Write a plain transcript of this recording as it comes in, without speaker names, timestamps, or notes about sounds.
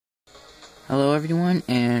Hello everyone,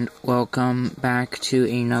 and welcome back to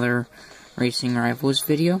another Racing Rivals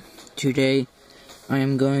video. Today, I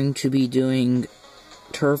am going to be doing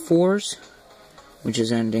Turf Wars, which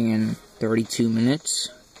is ending in 32 minutes.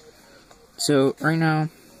 So, right now,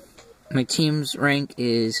 my team's rank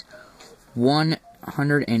is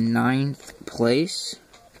 109th place.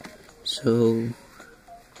 So,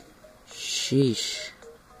 sheesh.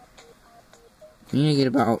 I need to get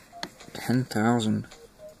about 10,000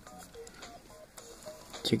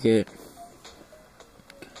 to get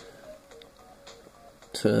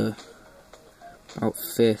to about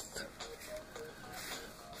 5th.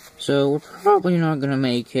 So we're probably not gonna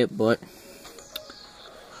make it, but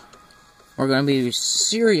we're gonna be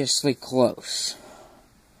seriously close.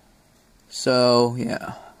 So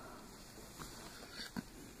yeah.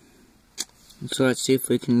 So let's see if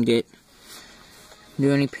we can do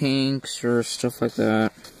any pinks or stuff like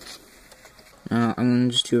that. I'm gonna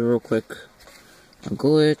just do a real quick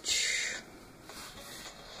glitch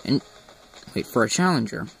and wait for a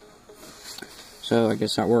challenger. So I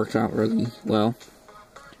guess that worked out really well.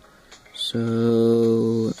 So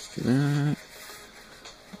let's do that.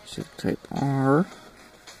 So type R.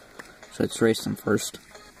 So let's race them first.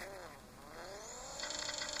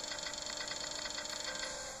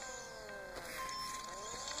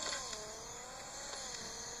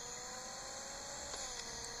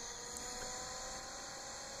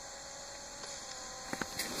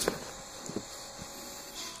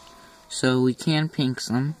 So we can pinks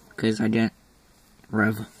them, because I didn't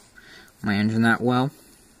rev my engine that well.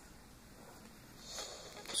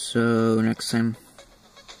 So next time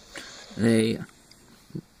they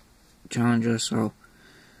challenge us, I'll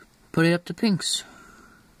put it up to pinks.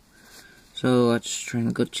 So let's try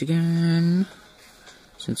and glitch again,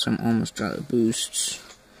 since I'm almost out of boosts.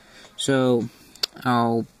 So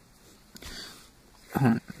hold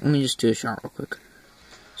on, let me just do a shot real quick.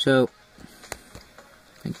 So,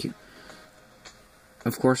 thank you.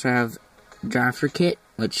 Of course, I have Drafter Kit,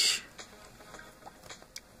 which,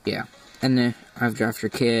 yeah. And then I have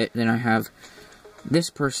Drafter Kit. Then I have this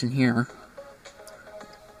person here.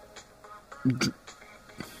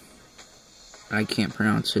 I can't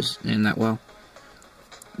pronounce his name that well.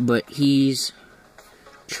 But he's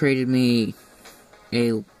traded me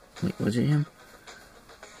a... Wait, was it him?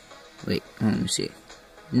 Wait, let me see.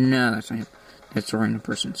 No, that's not him. That's the random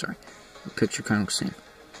person, sorry. The picture kind of looks the same.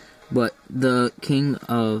 But the King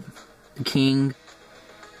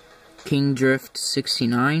Drift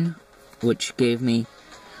 69, which gave me,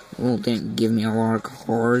 well, didn't give me a lot of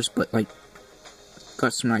cars, but like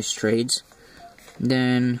got some nice trades.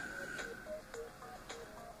 Then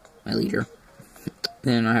my leader.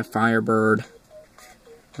 Then I have Firebird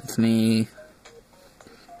with me.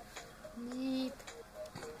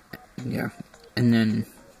 Yeah, and then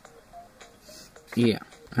yeah,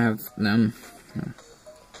 I have them.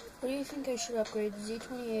 What do you think I should upgrade,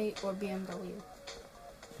 Z28 or BMW?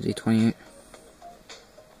 Z28.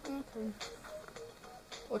 Okay.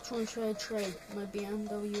 Which one should I trade? My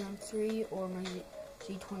BMW M3 or my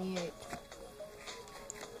Z28?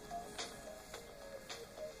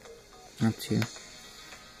 Up to you.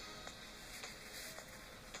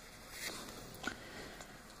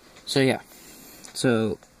 So yeah.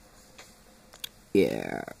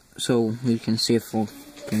 So we can see if we'll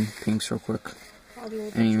pinks real quick.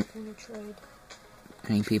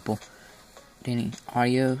 Any people? Any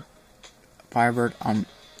audio? Firebird?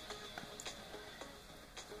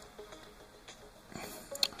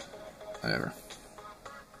 Whatever.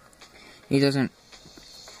 He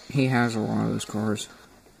has a lot of those cars.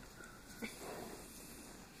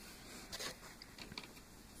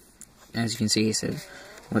 As you can see, he said,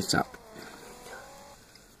 "What's up?"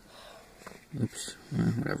 Oops.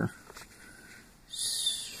 Whatever.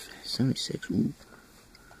 76. Ooh.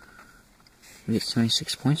 We get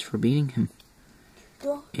 76 points for beating him.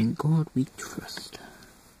 In God we trust.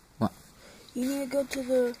 What? You need to go to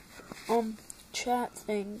the chat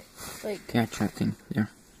thing. Like, yeah, chat thing.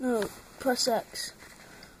 There. No, press X.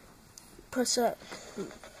 Press X.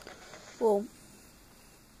 Well.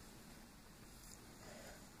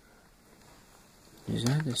 Is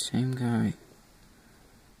that the same guy? I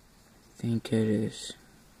think it is.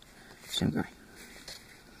 Same guy.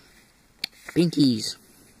 Pinkies.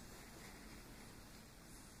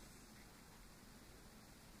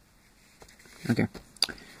 Okay.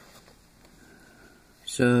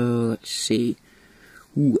 So let's see.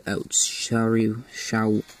 Who else shall we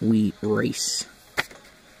race?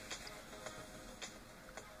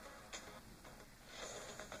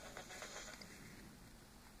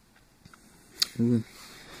 Ooh.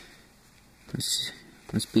 Let's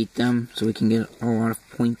beat them so we can get a lot of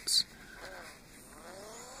points.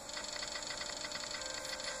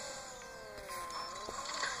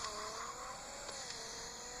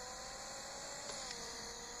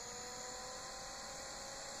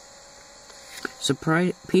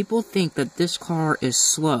 People think that this car is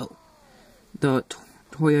slow. The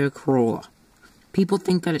Toyota Corolla. People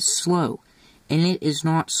think that it's slow, and it is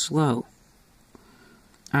not slow.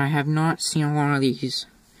 I have not seen a lot of these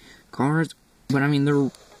cars, but I mean,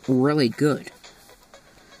 they're really good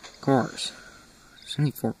cars.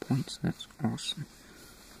 74 points, that's awesome.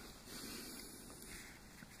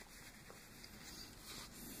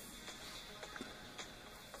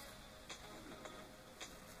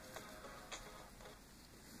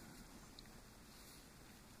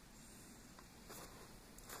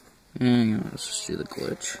 And let's just do the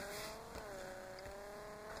glitch.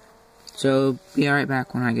 So, be right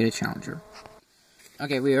back when I get a Challenger.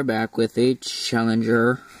 Okay, we are back with a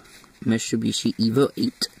Challenger Mitsubishi Evo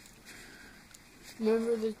 8.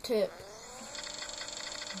 Remember the tip.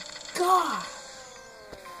 God!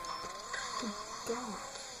 God.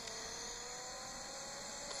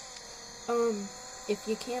 If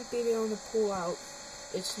you can't beat it on the pull-out,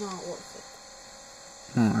 it's not worth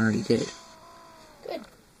it. Oh, I already did. Good.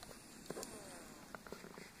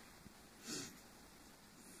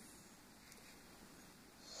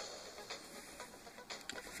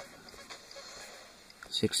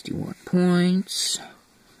 $61 points.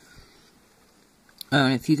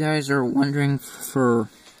 If you guys are wondering for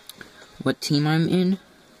what team I'm in,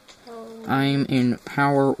 I'm in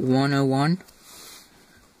Power 101.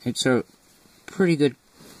 It's a pretty good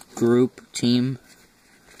group team.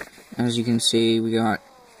 As you can see, we got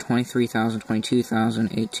 23,000,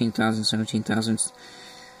 22,000, 18,000, 17,000,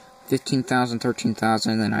 15,000,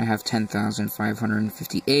 13,000, then I have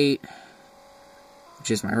 10,558,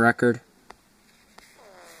 which is my record,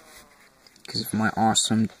 because of my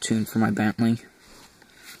awesome tune for my Bentley,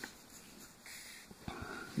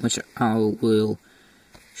 which I will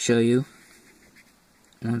show you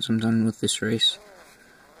once I'm done with this race,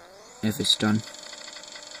 if it's done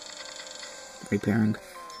repairing.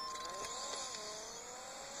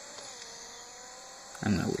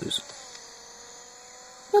 I'm gonna lose.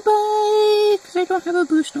 Bye-bye! Because I don't have a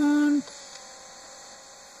boost on.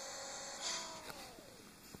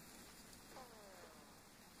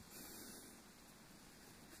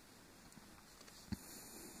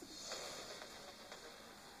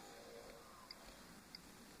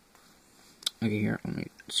 Okay, here, let me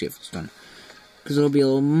see if it's done. Because it'll be a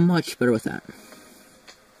little much better with that.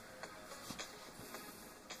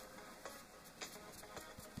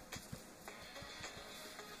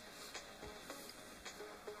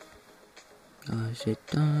 Is it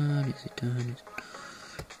done? Is it done?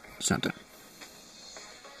 It's not done.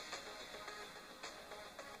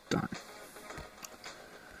 Done.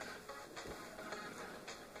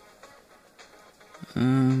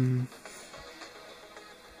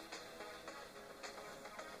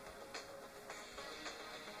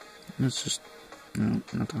 Let's just, no,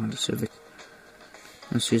 not the Honda Civic.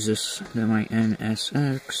 Let's use this, my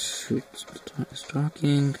NSX, it's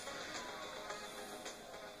talking.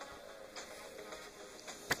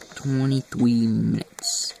 23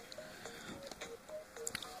 minutes.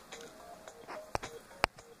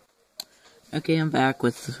 Okay, I'm back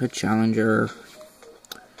with a Challenger.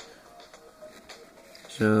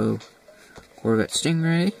 So, Corvette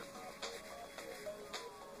Stingray.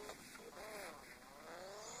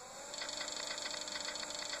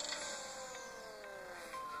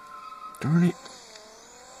 Darn it.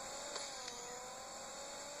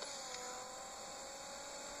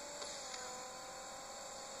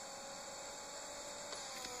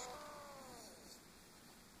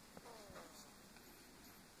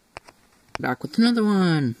 Back with another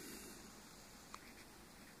one.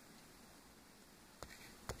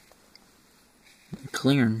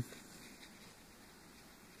 Clearing.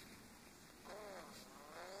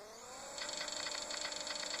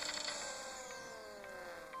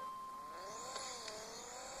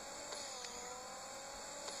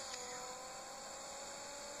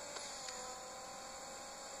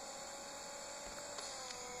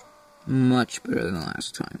 Much better than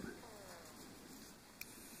last time.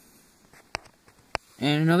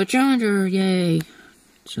 And another Challenger, yay!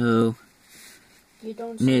 So,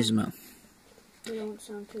 Nismo. You don't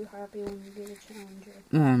sound too happy when you get a Challenger.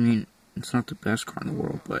 Well, I mean, it's not the best car in the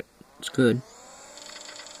world, but it's good.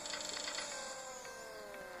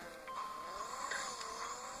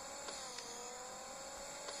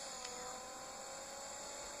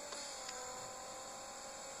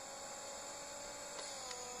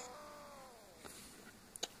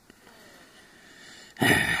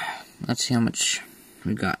 Let's see how much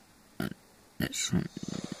we got. This one.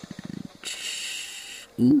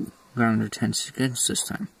 Ooh, got under 10 seconds this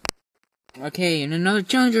time. Okay, and another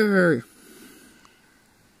Challenger.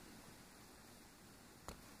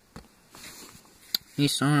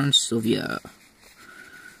 Nissan Silvia.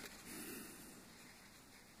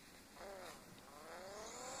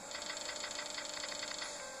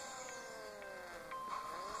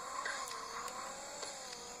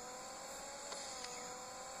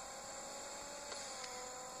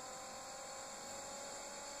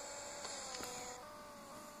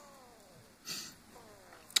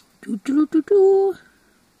 Do do do do.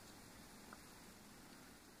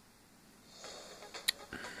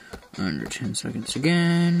 Under 10 seconds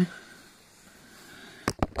again.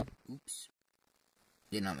 Oops.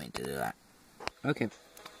 Did not mean to do that. Okay.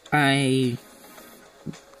 I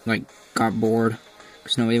got bored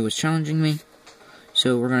because nobody was challenging me.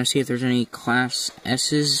 So we're gonna see if there's any Class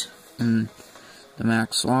S's in the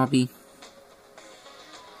Max lobby.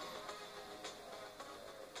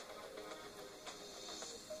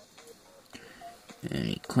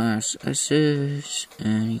 Any Class S's?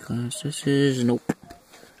 Any Class S's? Nope.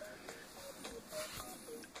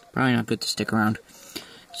 Probably not good to stick around.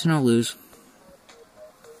 So I'll lose.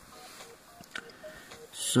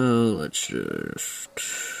 So let's just...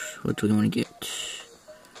 what do we want to get?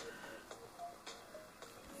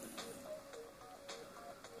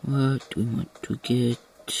 What do we want to get?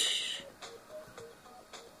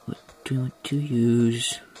 What do we want to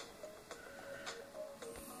use?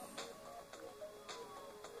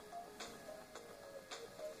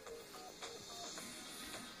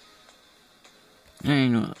 I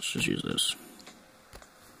know, let's just use this.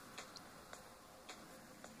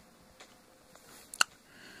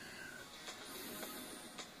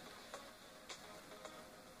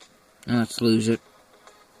 And let's lose it,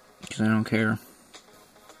 because I don't care.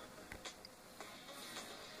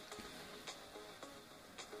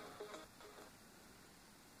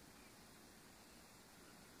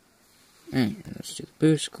 And let's do the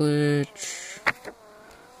boost glitch.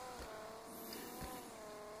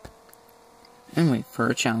 And wait for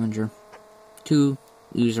a challenger to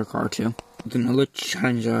use their car too. With another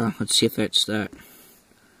challenger, let's see if it's that.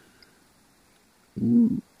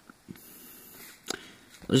 Ooh.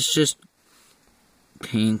 Let's just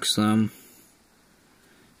pinks them.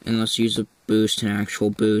 And let's use a boost, an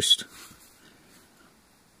actual boost.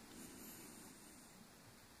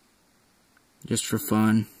 Just for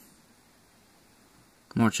fun.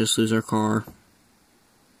 Watch us lose our car.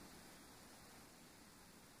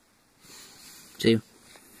 See?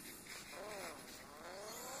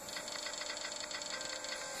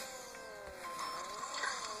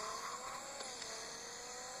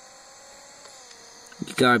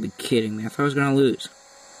 You gotta be kidding me. I thought I was gonna lose.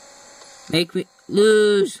 Make me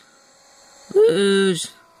lose!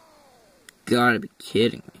 Lose! Gotta be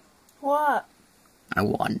kidding me. What? I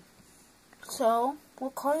won. So,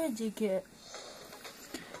 what car did you get?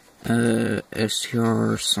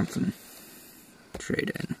 STR something.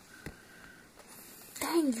 Trade in.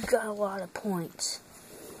 Dang, you got a lot of points.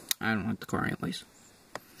 I don't want the car anyways.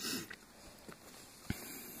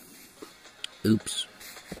 Oops.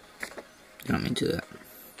 Don't mean to do that.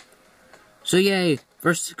 So yay!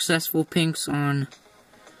 First successful pinks on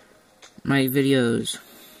my videos.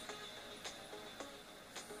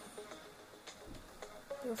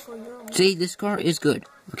 See, this car is good,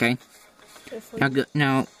 okay?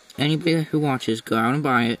 Now, anybody who watches, go out and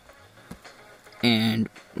buy it. And,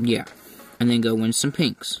 yeah. And then go win some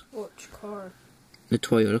pinks. Which car? The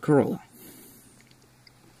Toyota Corolla.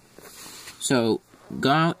 So, go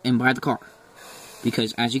out and buy the car.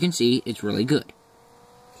 Because, as you can see, it's really good.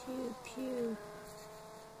 Pew, pew.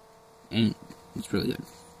 And it's really good.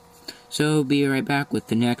 So, be right back with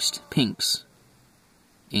the next pinks.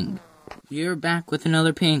 You're back with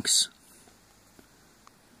another pinks.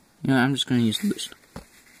 You know, I'm just gonna use the boost.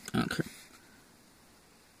 Okay.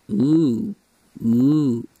 Ooh.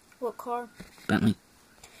 Ooh. What car? Bentley.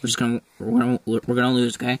 We're gonna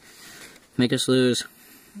lose, okay? Make us lose.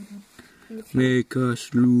 Make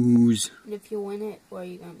us lose. And if you win it, what are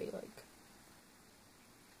you gonna be like?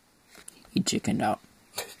 He chickened out.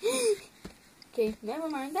 Okay, never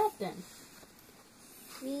mind that then.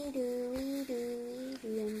 We do,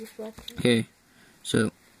 I'm just watching. Okay,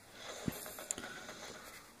 so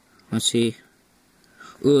let's see.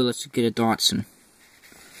 Ooh, let's get a Datsun.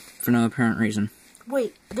 For no apparent reason.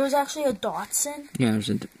 Wait, there's actually a Datsun? Yeah, there's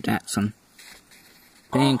a Datsun.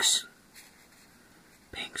 Pinks.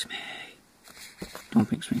 Pinks me. Don't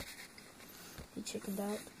pinks me. He chickened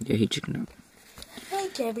out. Yeah, he chickened out.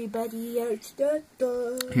 Like everybody else does.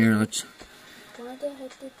 Here, let's. Why the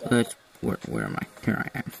heck did that? Where am I? Here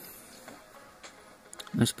I am.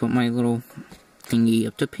 Let's put my little thingy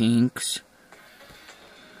up to pinks.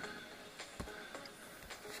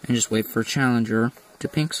 And just wait for a challenger to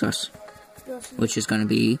pinks us. Which is going to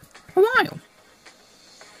be a while.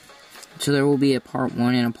 So there will be a part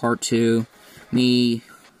 1 and a part 2. Me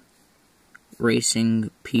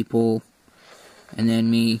racing people, and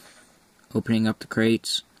then me opening up the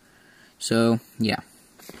crates. So, yeah.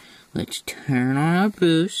 Let's turn on our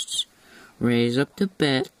boosts, raise up the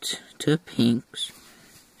bet to pinks,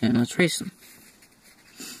 and let's race them.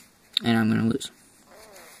 And I'm gonna lose.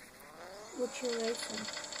 What's your racing?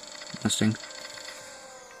 Mustang.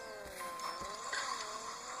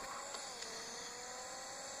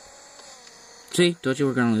 See, told you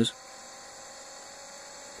we're gonna lose.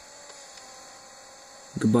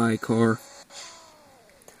 Goodbye, car.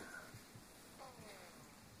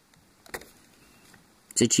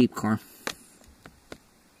 It's a cheap car.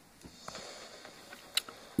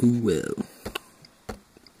 Ooh, well.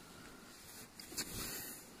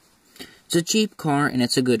 It's a cheap car and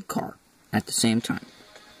it's a good car at the same time.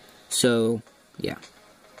 So, yeah.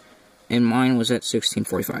 And mine was at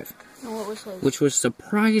 $16.45. And what was his? Which was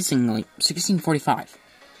surprisingly $16.45.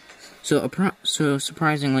 So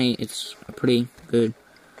surprisingly, it's a pretty good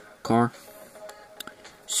car.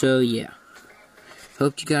 So yeah.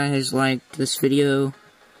 Hope you guys liked this video,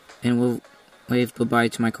 and we'll wave goodbye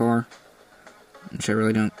to my car, which I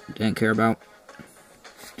really didn't care about.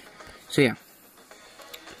 So yeah.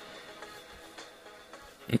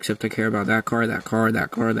 Except I care about that car, that car, that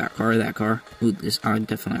car, that car, that car. Ooh, I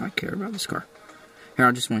definitely care about this car. Here,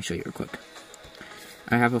 I just want to show you real quick.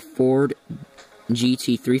 I have a Ford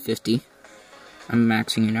GT350. I'm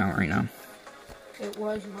maxing it out right now. It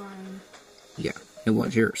was mine. Yeah, it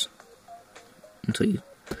was yours. Until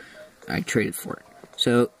I traded for it.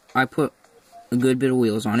 So, I put a good bit of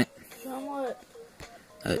wheels on it. Somewhat.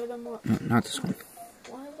 No, not this one.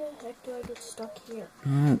 Why the heck do I get stuck here?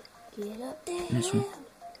 No. Get up there. This one.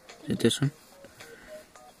 Is it this one?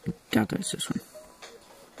 I doubt that's this one.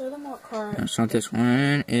 Show them what car. No, it's not this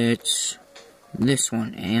one. It's this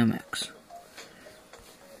one, AMX.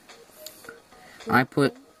 I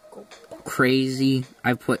put crazy.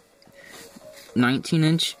 I put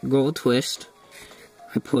 19-inch gold twist.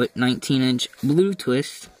 I put 19-inch blue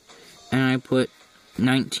twist, and I put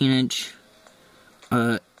 19-inch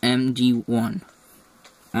MD1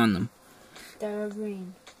 on them. They're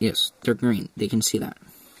green. Yes, they're green. They can see that.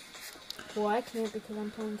 Well, I can't because I'm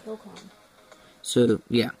playing Killcon. So,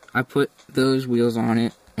 yeah, I put those wheels on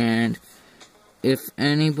it, and if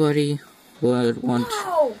anybody would want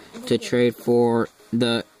to trade for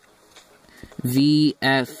the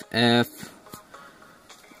VFF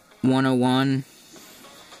 101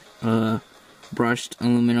 brushed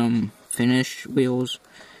aluminum finish wheels,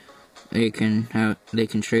 they can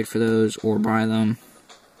trade for those or buy them,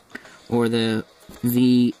 or the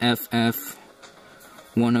VFF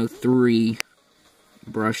 103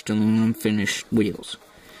 brushed aluminum finished wheels.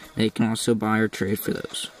 They can also buy or trade for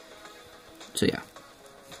those. So yeah.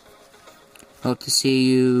 Hope to see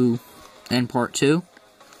you in part 2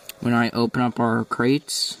 when I open up our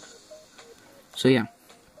crates. So yeah.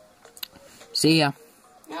 See ya.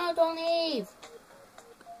 No, don't leave.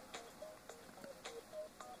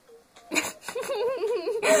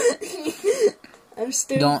 I'm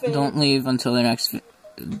stupid. Don't leave until the next.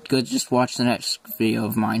 Just watch the next video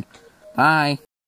of mine. Bye.